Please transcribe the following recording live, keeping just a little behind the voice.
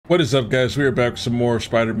What is up, guys? We are back with some more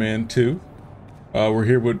Spider-Man 2. We're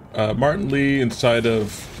here with Martin Lee inside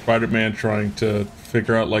of Spider-Man, trying to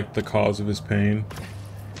figure out like the cause of his pain,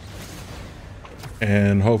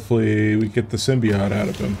 and hopefully we get the symbiote out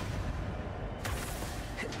of him.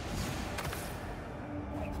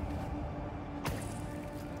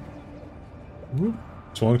 Whoop.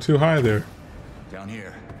 Swung too high there. Down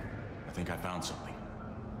here, I think I found something.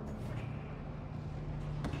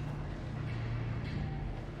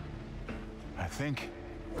 I think.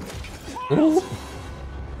 Ooh.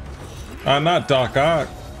 Not Doc Ock.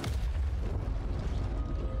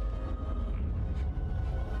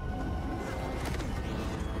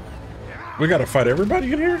 We gotta fight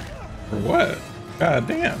everybody in here? Or what? God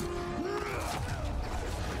damn.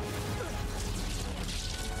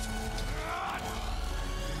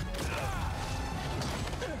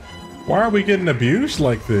 Why are we getting abused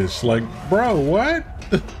like this? Like, bro, what?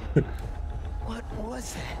 What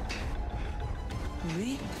was that?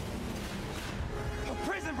 Lee? A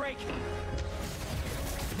prison break!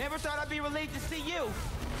 Never thought I'd be relieved to see you!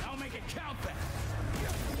 I'll make it count then.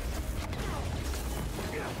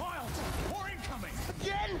 Miles, more incoming!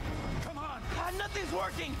 Again? Come on! God, nothing's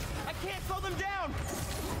working! I can't slow them down!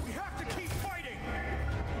 We have to keep fighting!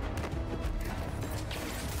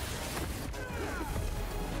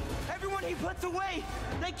 Everyone he puts away,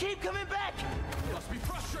 they keep coming back! Must be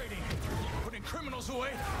frustrating, putting criminals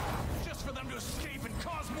away just for them to escape and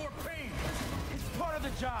cause more pain. It's part of the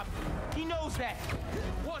job. He knows that.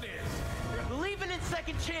 What is? Believing in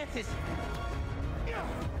second chances.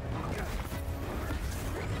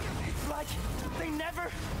 It's like they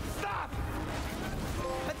never stop!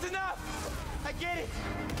 That's enough! I get it!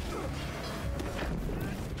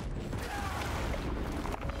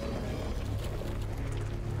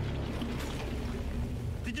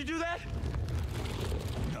 Did you do that?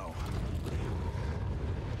 No.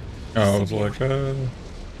 I was like,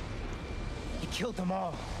 He killed them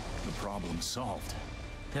all. The problem's solved.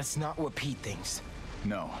 That's not what Pete thinks.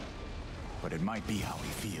 No. But it might be how he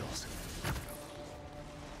feels.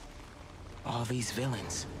 All these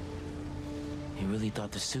villains. He really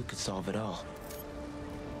thought the suit could solve it all.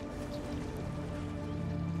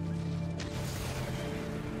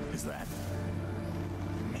 Is that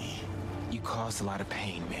me? You caused a lot of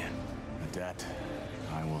pain, man. A debt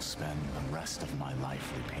I will spend the rest of my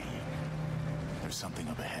life repaying. There's something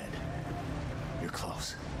up ahead. You're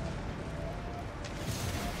close.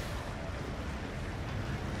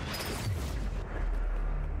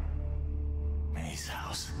 May's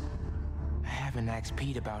house. I haven't asked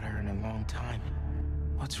Pete about her in a long time.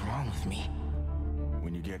 What's wrong with me?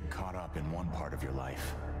 When you get caught up in one part of your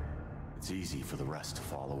life, it's easy for the rest to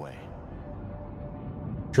fall away.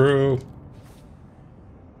 true.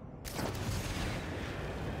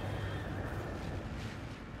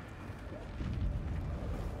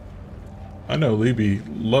 I know Lee be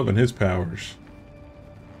loving his powers.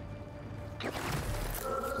 Look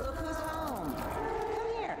who's home. Come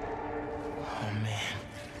here. Oh, man.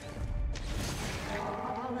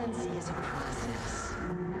 Balance is a process,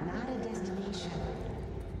 not a destination.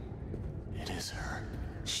 It is her.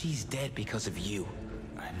 She's dead because of you.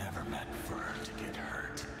 I never meant for her to get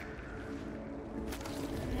hurt.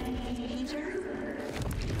 Peter?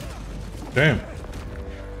 Damn.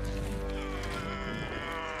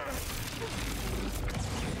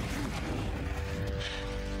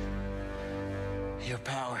 Your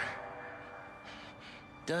power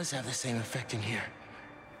does have the same effect in here.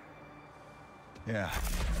 Yeah.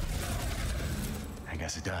 I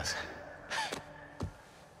guess it does.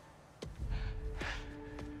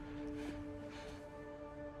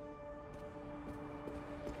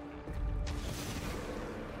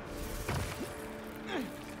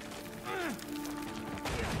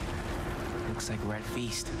 Looks like we're at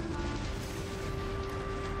feast.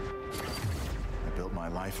 I built my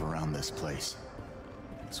life around this place.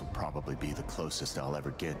 This will probably be the closest I'll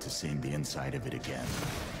ever get to seeing the inside of it again.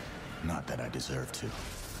 Not that I deserve to.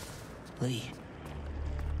 Lee,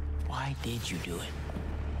 why did you do it?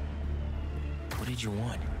 What did you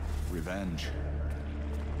want? Revenge.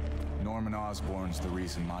 Norman Osborn's the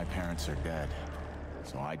reason my parents are dead.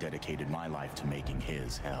 So I dedicated my life to making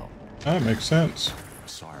his hell. That makes sense. I'm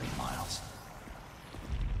sorry, Miles.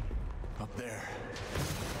 Up there.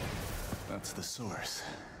 That's the source.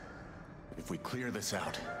 If we clear this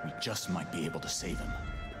out, we just might be able to save him.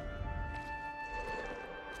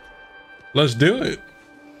 Let's do it.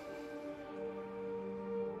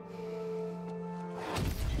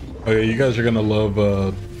 Oh yeah, you guys are gonna love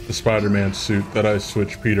the Spider-Man suit that I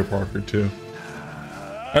switched Peter Parker to.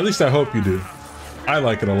 At least I hope you do. I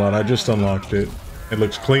like it a lot. I just unlocked it. It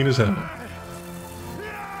looks clean as hell.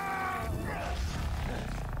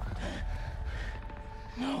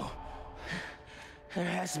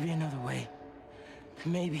 has to be another way.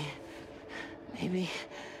 Maybe. We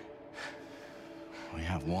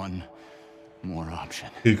have one more option.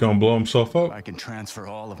 He's gonna blow himself up. I can transfer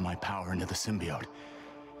all of my power into the symbiote.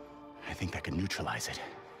 I think that could neutralize it.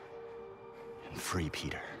 And free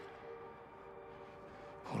Peter.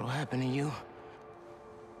 What'll happen to you?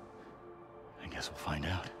 I guess we'll find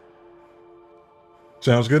out.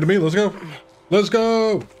 Sounds good to me. Let's go. Let's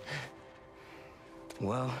go.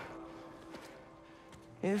 Well,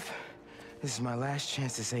 if this is my last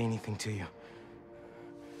chance to say anything to you,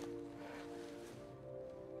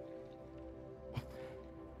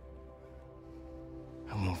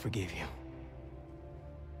 I won't forgive you.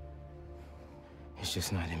 It's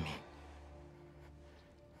just not in me.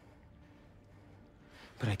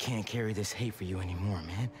 But I can't carry this hate for you anymore,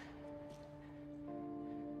 man.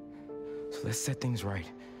 So let's set things right.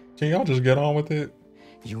 Can y'all just get on with it?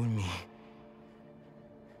 You and me.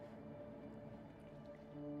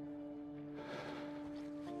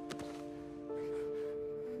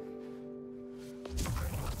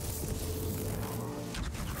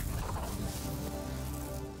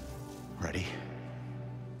 Ready?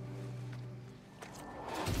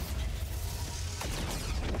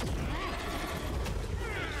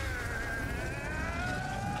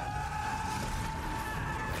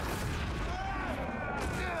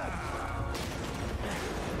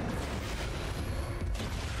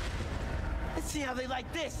 Let's see how they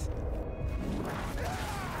like this.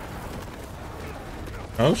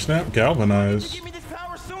 Oh snap! Galvanized. Give me this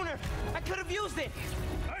power sooner. I could have used it.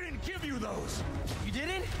 I didn't give you those! You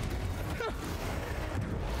didn't?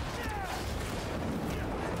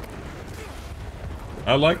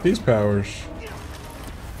 I like these powers.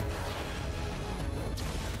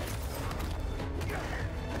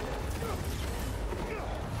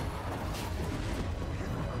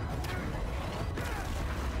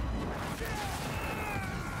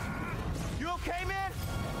 You okay, man?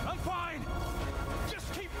 I'm fine!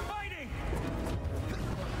 Just keep fighting!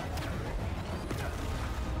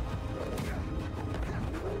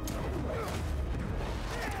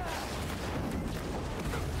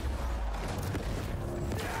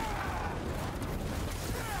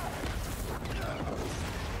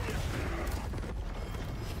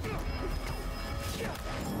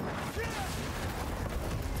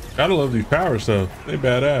 Gotta love these powers though. They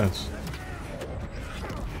badass.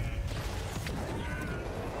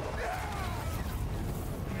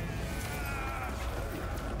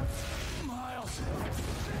 Miles,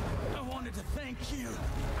 I wanted to thank you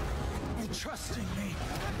for trusting me.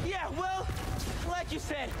 Yeah, well, like you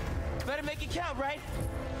said, better make it count, right?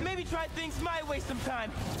 Maybe try things my way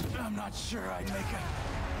sometime. I'm not sure I'd make a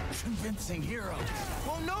convincing hero.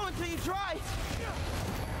 Won't know until you try.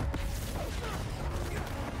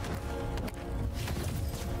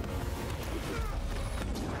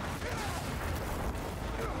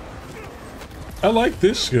 I like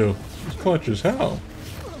this skill. It's clutch as hell.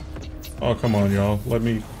 Oh, come on, y'all. Let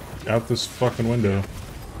me out this fucking window.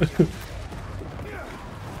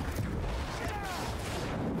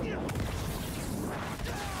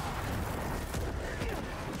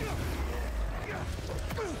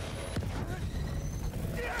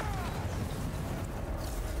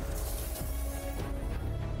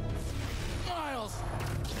 Miles!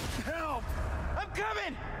 Help! I'm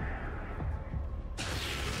coming!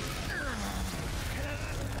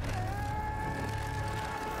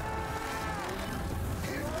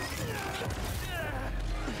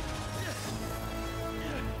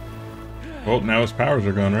 Well, now his powers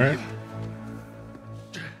are gone, right?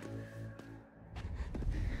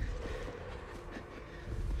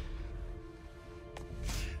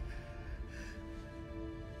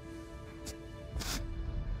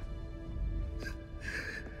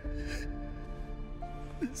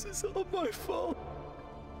 This is all my fault.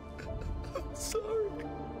 I'm sorry.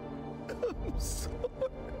 I'm sorry.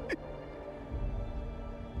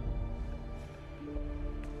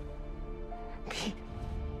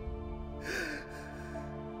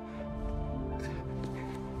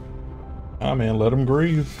 Ah, man, let him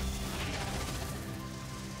grieve.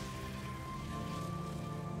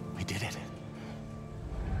 We did it.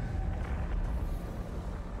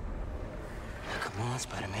 Come on,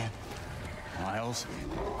 Spider-Man. Miles?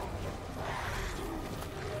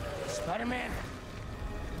 Spider-Man!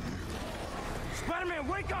 Spider-Man,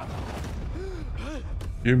 wake up!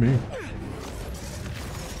 You me.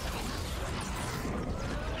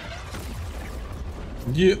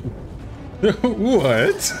 Yeah.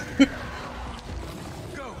 What?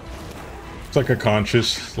 Go! It's like a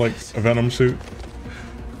conscious, like a Venom suit.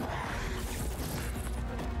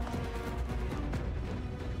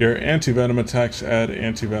 Your anti-venom attacks add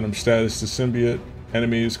anti-venom status to symbiote.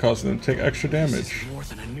 enemies, causing them to take extra damage. This is more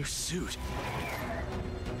than a new suit.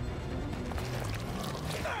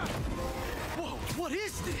 Whoa, what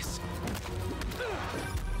is this?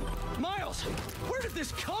 Miles, where did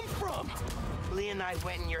this come from? Leonide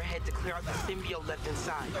went in your head to clear out the symbiote left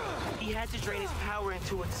inside. He had to drain his power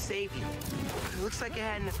into it to save you. It looks like it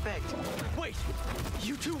had an effect. Wait,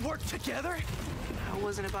 you two work together? I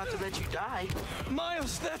wasn't about to let you die.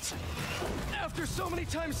 Miles, that's... After so many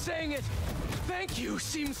times saying it, thank you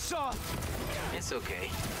seems soft. It's okay.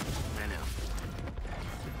 I know.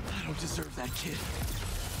 I don't deserve that kid.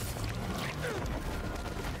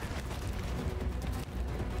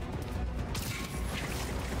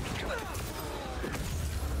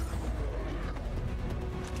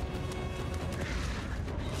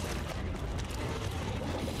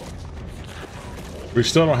 We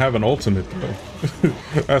still don't have an ultimate though.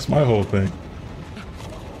 That's my whole thing.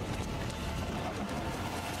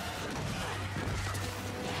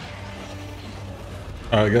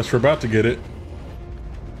 I guess we're about to get it.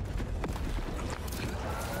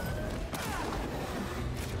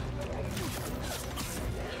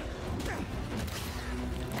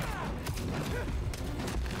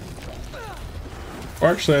 Or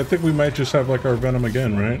actually, I think we might just have like our Venom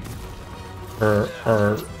again, right? Or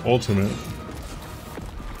our ultimate.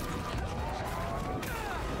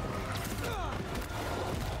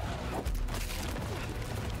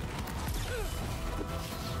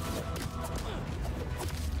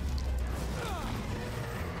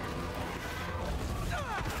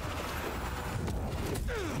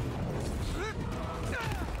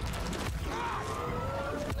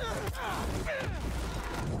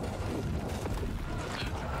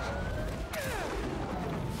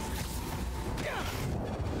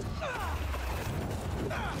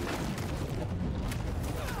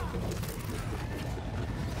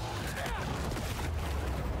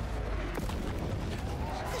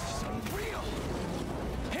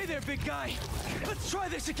 Big guy, let's try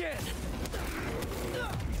this again.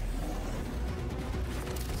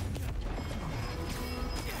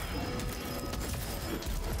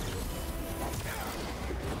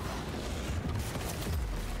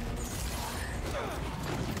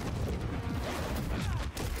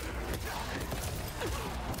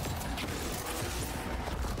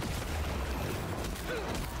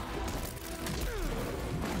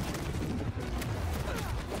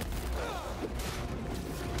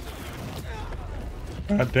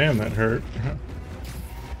 God damn, that hurt.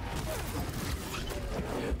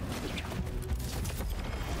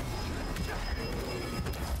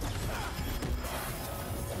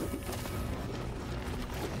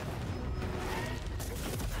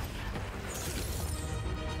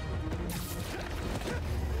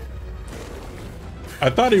 I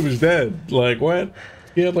thought he was dead. Like, what?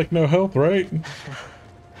 He had like no health, right?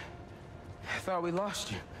 I thought we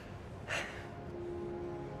lost you.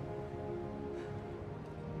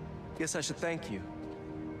 Guess I should thank you.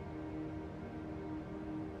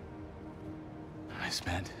 I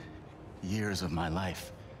spent years of my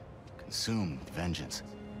life consumed with vengeance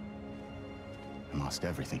and lost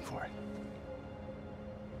everything for it.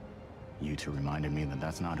 You two reminded me that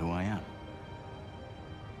that's not who I am.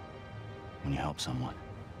 When you help someone,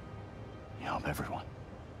 you help everyone.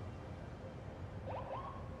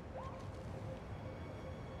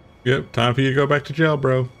 Yep, time for you to go back to jail,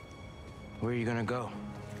 bro. Where are you gonna go?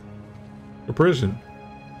 To prison.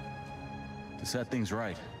 To set things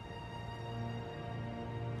right.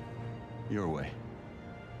 Your way.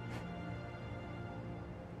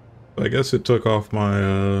 I guess it took off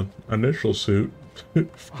my initial suit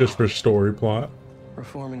just for story plot.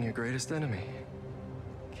 Reforming your greatest enemy.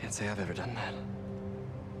 Can't say I've ever done that.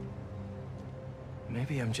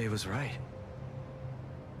 Maybe MJ was right.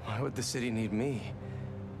 Why would the city need me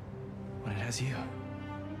when it has you?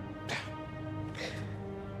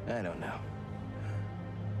 I don't know.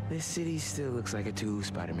 This city still looks like a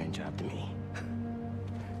Spider-Man job to me.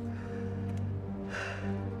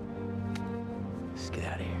 Let's get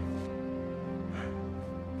out of here.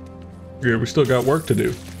 Yeah, we still got work to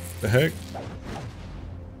do. The heck?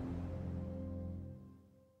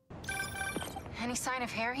 Any sign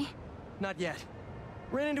of Harry? Not yet.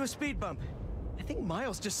 Ran into a speed bump. I think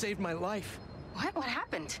Miles just saved my life. What? What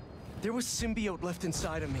happened? There was symbiote left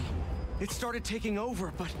inside of me. It started taking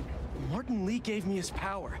over, but Martin Lee gave me his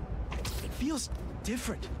power. It feels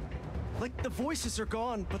different. Like the voices are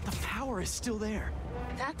gone, but the power is still there.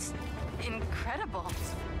 That's incredible.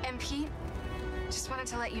 And Pete, just wanted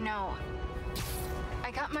to let you know,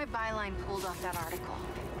 I got my byline pulled off that article.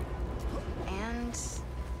 And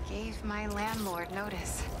gave my landlord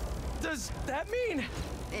notice. Does that mean?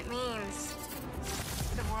 It means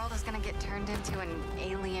the world is gonna get turned into an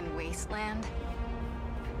alien wasteland,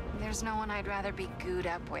 there's no one I'd rather be gooed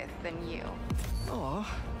up with than you. Aw,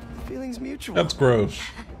 feelings mutual. That's gross.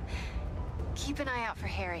 Keep an eye out for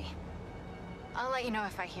Harry. I'll let you know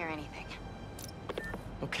if I hear anything.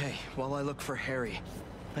 Okay, while I look for Harry,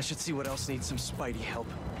 I should see what else needs some Spidey help.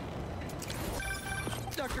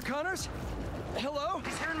 Dr. Connors? Hello?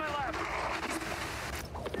 He's here in my lab.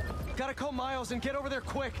 Gotta call Miles and get over there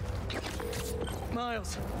quick.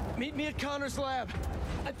 Miles, meet me at Connor's lab.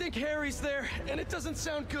 I think Harry's there, and it doesn't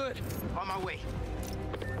sound good. On my way.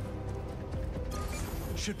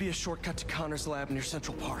 Should be a shortcut to Connor's lab near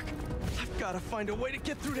Central Park. I've gotta find a way to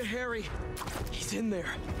get through to Harry. He's in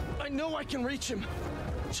there. I know I can reach him.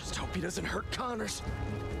 Just hope he doesn't hurt Connors.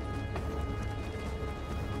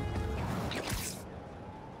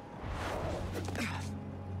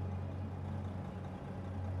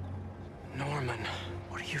 Norman,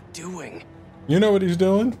 what are you doing? You know what he's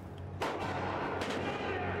doing?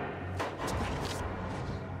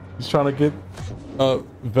 He's trying to get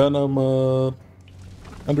Venom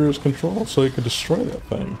under his control so he can destroy that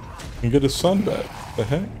thing and get his son back. The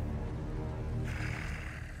heck?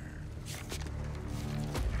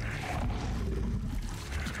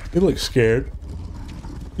 He looks scared.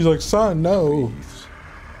 He's like, son, no. Please.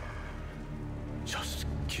 Just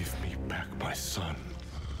give me back my son.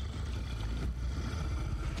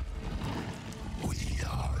 We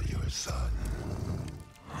are your son.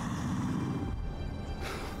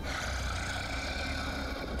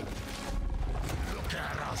 Look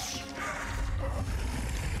at us.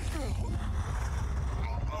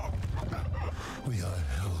 We are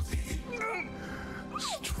healthy,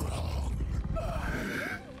 strong.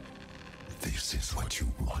 This is what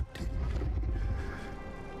you wanted,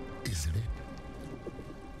 isn't it?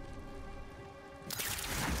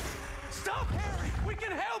 Stop, Harry! We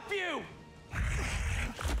can help you!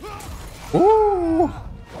 Ooh!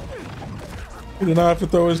 He did not have to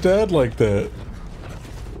throw his dad like that.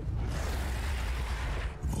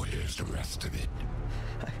 Where's the rest of it?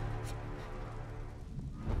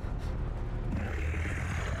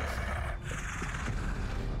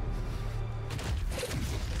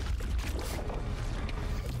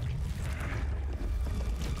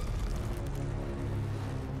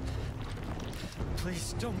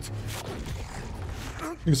 Please don't.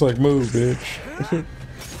 He's like, move, bitch.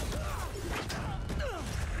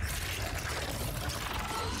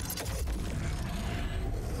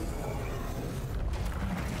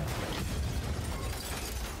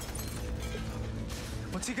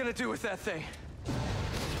 What's he gonna do with that thing? I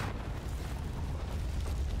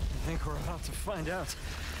think we're about to find out.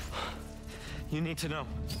 You need to know.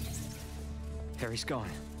 Harry's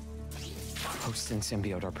gone. Host and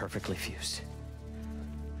symbiote are perfectly fused.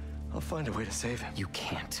 I'll find a way to save him. You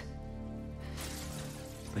can't.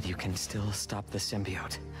 But you can still stop the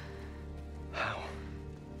symbiote. How?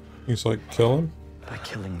 He's like, kill him? By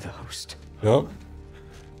killing the host. Yep.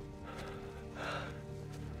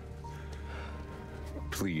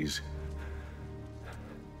 Please.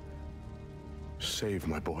 Save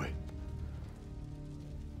my boy.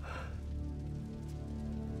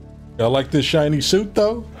 Y'all like this shiny suit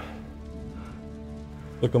though?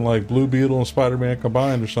 Looking like Blue Beetle and Spider-Man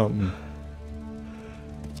combined or something.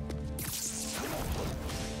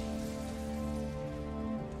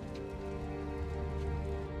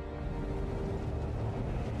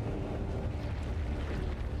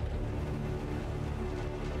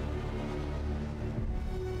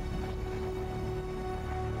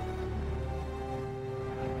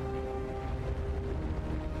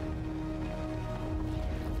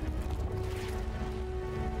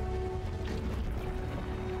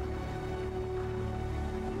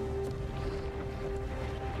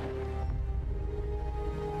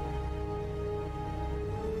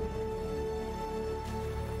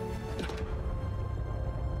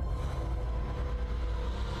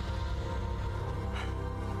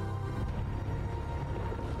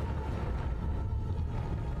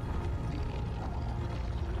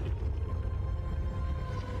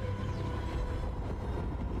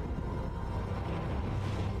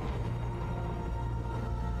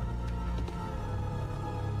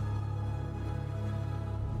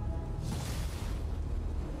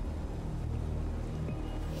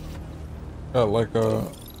 Got like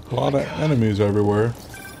a lot of enemies everywhere.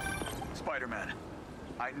 Spider-Man,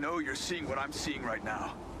 I know you're seeing what I'm seeing right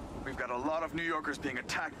now. We've got a lot of New Yorkers being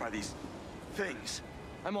attacked by these things.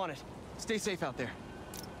 I'm on it. Stay safe out there.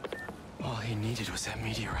 All he needed was that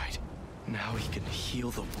meteorite. Now he can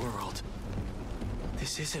heal the world.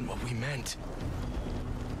 This isn't what we meant.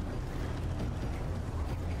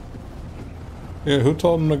 Yeah, who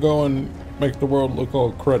told him to go and make the world look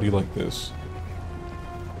all cruddy like this.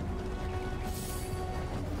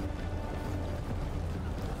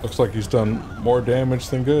 Looks like he's done more damage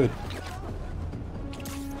than good.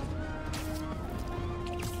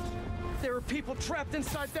 There are people trapped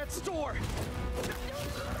inside that store.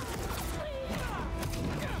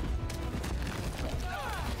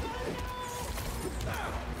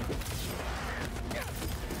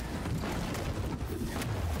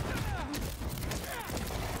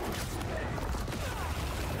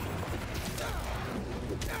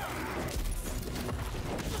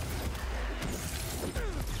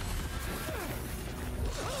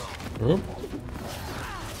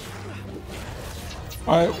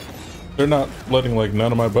 They're not letting like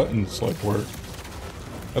none of my buttons like work.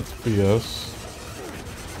 That's BS.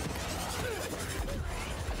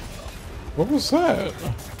 What was that?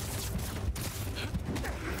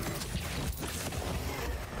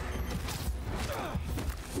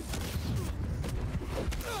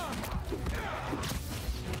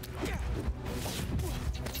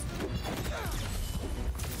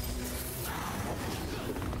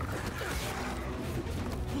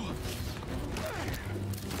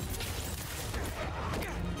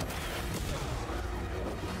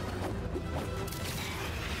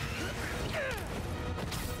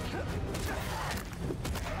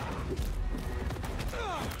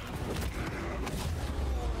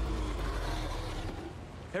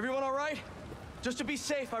 Everyone all right? Just to be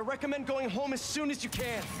safe, I recommend going home as soon as you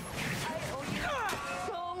can. I owe you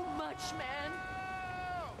so much, man.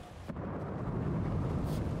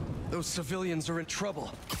 Those civilians are in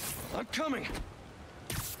trouble. I'm coming.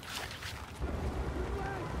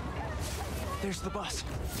 There's the bus.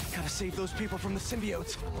 Gotta save those people from the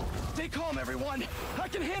symbiotes. Stay calm, everyone. I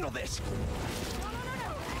can handle this.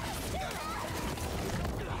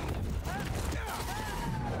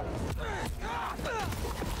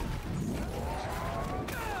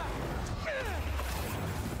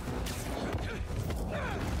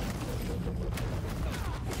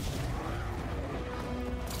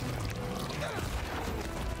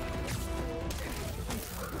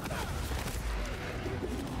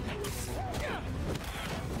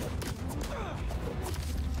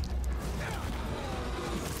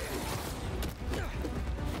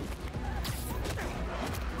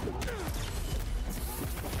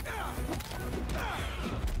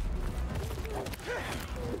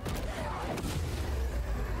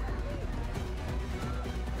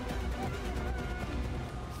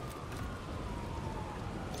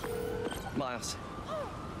 Miles,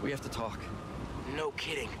 we have to talk. No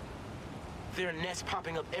kidding. There are nests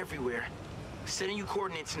popping up everywhere. Sending you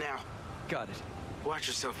coordinates now. Got it. Watch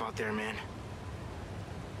yourself out there, man.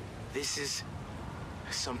 This is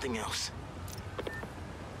something else.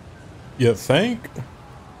 You think?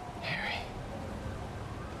 Harry.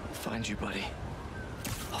 I'll find you, buddy.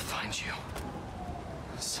 I'll find you.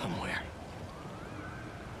 Somewhere.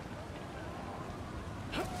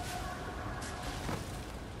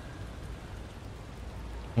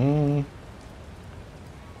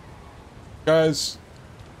 Guys,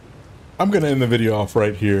 I'm gonna end the video off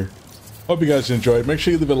right here. Hope you guys enjoyed. Make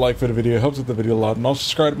sure you leave a like for the video. It helps with the video a lot. And also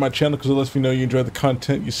subscribe to my channel because it lets me know you enjoy the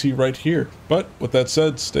content you see right here. But with that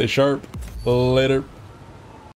said, stay sharp. Later.